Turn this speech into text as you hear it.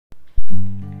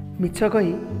ମିଛ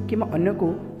କହି କିମ୍ବା ଅନ୍ୟକୁ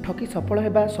ଠକି ସଫଳ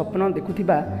ହେବା ସ୍ୱପ୍ନ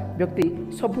ଦେଖୁଥିବା ବ୍ୟକ୍ତି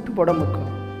ସବୁଠୁ ବଡ଼ ମୂର୍ଖ।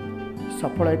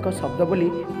 ସଫଳ ଏକ ଶବ୍ଦ ବୋଲି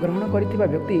ଗ୍ରହଣ କରିଥିବା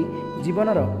ବ୍ୟକ୍ତି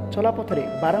ଜୀବନର ଚଲାପଥରେ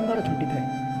ବାରମ୍ବାର ଝୁଣ୍ଟିଥାଏ,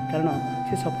 କାରଣ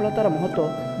ସେ ସଫଳତାର ମହତ୍ତ୍ୱ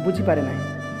ବୁଝିପାରେ ନାହିଁ।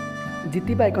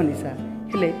 ଜିତିବା ଏକ ନିଶା,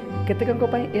 ହେଲେ କେତେକଙ୍କ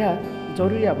ପାଇଁ ଏହା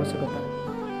ଜରୁରୀ ଆବଶ୍ୟକତା।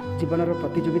 ଜୀବନର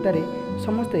ପ୍ରତିଯୋଗିତାରେ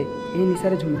ସମସ୍ତେ ଏହି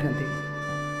ନିଶାରେ ଝୁମିଥାନ୍ତି।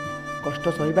 କଷ୍ଟ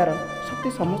ସହିବାର ଶକ୍ତି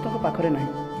ସମସ୍ତଙ୍କ ପାଖରେ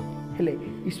ନାହିଁ, ହେଲେ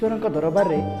ଈଶ୍ୱରଙ୍କ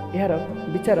ଦରବାରରେ ଏହାର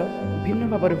ବିଚାର ଭିନ୍ନ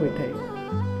ଭାବରେ ହୋଇଥାଏ।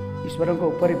 ଈଶ୍ୱରଙ୍କ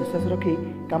ଉପରେ ବିଶ୍ୱାସ ରଖି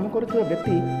କାମ କରୁଥିବା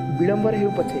ବ୍ୟକ୍ତି ବିଳମ୍ବରେ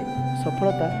ହେଉ ପଛେ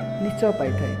ସଫଳତା ନିଶ୍ଚୟ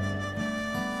ପାଇଥାଏ।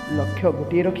 ଲକ୍ଷ୍ୟ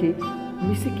ଗୋଟିଏ ରଖି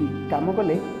ମିଶିକି କାମ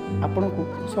କଲେ ଆପଣଙ୍କୁ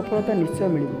ସଫଳତା ନିଶ୍ଚୟ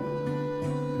ମିଳିବ।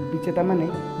 ବିଜେତାମାନେ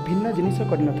ଭିନ୍ନ ଜିନିଷ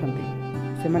କରିନଥାନ୍ତି,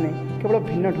 ସେମାନେ କେବଳ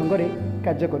ଭିନ୍ନ ଢଙ୍ଗରେ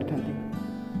କାର୍ଯ୍ୟ କରିଥାନ୍ତି।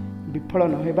 ବିଫଳ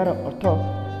ନ ହେବାର ଅର୍ଥ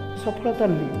ସଫଳତା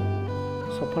ନୁହେଁ।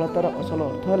 ସଫଳତାର ଅସଲ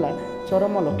ଅର୍ଥ ହେଲା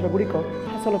ଚରମ ଲକ୍ଷ୍ୟଗୁଡ଼ିକ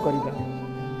ହାସଲ କରିବା,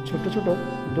 ଛୋଟ ଛୋଟ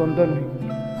ଦ୍ୱନ୍ଦ୍ୱ ନୁହେଁ।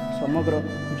 ସମଗ୍ର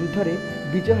ଯୁଦ୍ଧରେ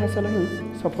ବିଜୟ ହାସଲ ହିଁ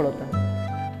ସଫଳତା।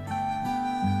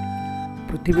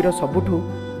 ପୃଥିବୀର ସବୁଠୁ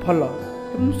ଭଲ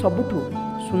ଏବଂ ସବୁଠୁ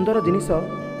ସୁନ୍ଦର ଜିନିଷ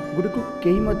ଗୁଡ଼ିକୁ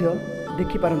କେହି ମଧ୍ୟ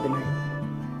ଦେଖିପାରନ୍ତି ନାହିଁ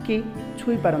କି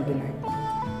ଛୁଇଁ ପାରନ୍ତି ନାହିଁ।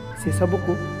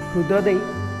 ସେସବୁକୁ ହୃଦୟ ଦେଇ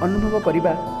ଅନୁଭବ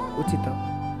କରିବା ଉଚିତ।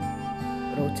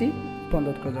 ରହୁଛି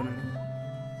ବନ୍ଦୋତ୍କଳ ଜନନୀ।